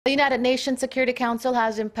The United Nations Security Council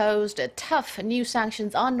has imposed tough new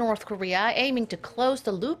sanctions on North Korea, aiming to close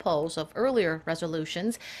the loopholes of earlier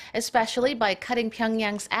resolutions, especially by cutting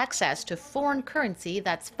Pyongyang's access to foreign currency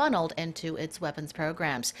that's funneled into its weapons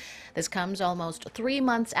programs. This comes almost 3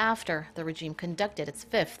 months after the regime conducted its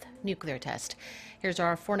 5th nuclear test. Here's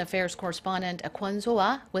our foreign affairs correspondent, Kwon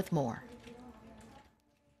Soa, with more.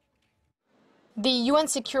 The UN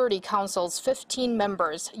Security Council's 15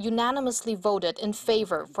 members unanimously voted in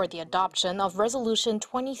favor for the adoption of Resolution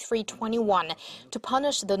 2321 to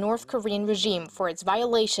punish the North Korean regime for its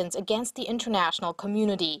violations against the international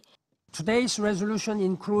community. Today's resolution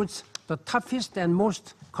includes the toughest and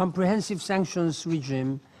most comprehensive sanctions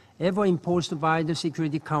regime ever imposed by the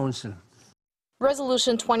Security Council.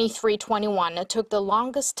 Resolution 2321 took the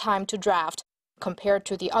longest time to draft, compared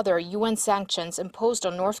to the other UN sanctions imposed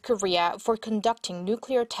on North Korea for conducting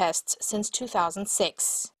nuclear tests since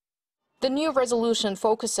 2006. The new resolution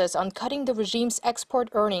focuses on cutting the regime's export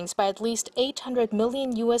earnings by at least $800 million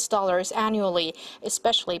annually,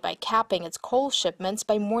 especially by capping its coal shipments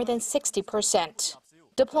by more than 60%.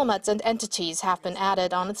 Diplomats and entities have been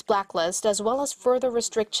added on its blacklist, as well as further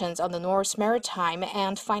restrictions on the North's maritime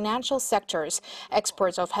and financial sectors,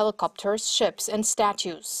 exports of helicopters, ships, and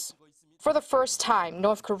statues. For the first time,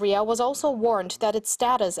 North Korea was also warned that its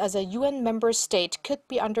status as a UN member state could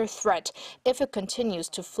be under threat if it continues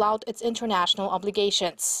to flout its international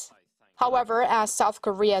obligations. However, as South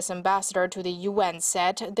Korea's ambassador to the UN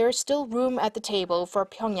said, there's still room at the table for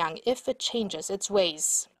Pyongyang if it changes its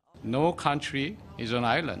ways. No country is an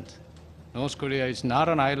island. North Korea is not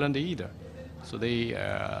an island either. So they,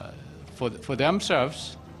 for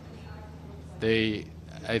themselves,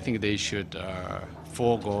 I think they should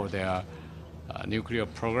forego their nuclear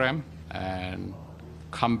program and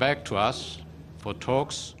come back to us for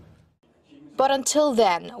talks. But until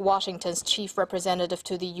then, Washington's chief representative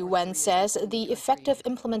to the UN says the effective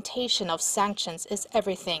implementation of sanctions is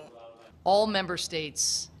everything. All member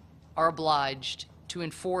states are obliged to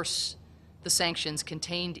enforce the sanctions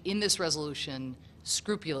contained in this resolution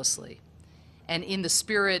scrupulously and in the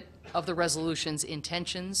spirit of the resolution's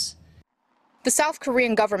intentions. The South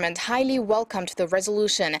Korean government highly welcomed the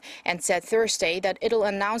resolution and said Thursday that it'll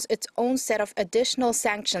announce its own set of additional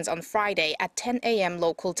sanctions on Friday at 10 a.m.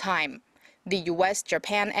 local time. The US,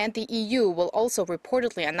 Japan, and the EU will also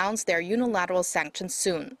reportedly announce their unilateral sanctions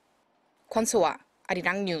soon. Kwon Soa,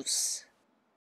 Arirang News.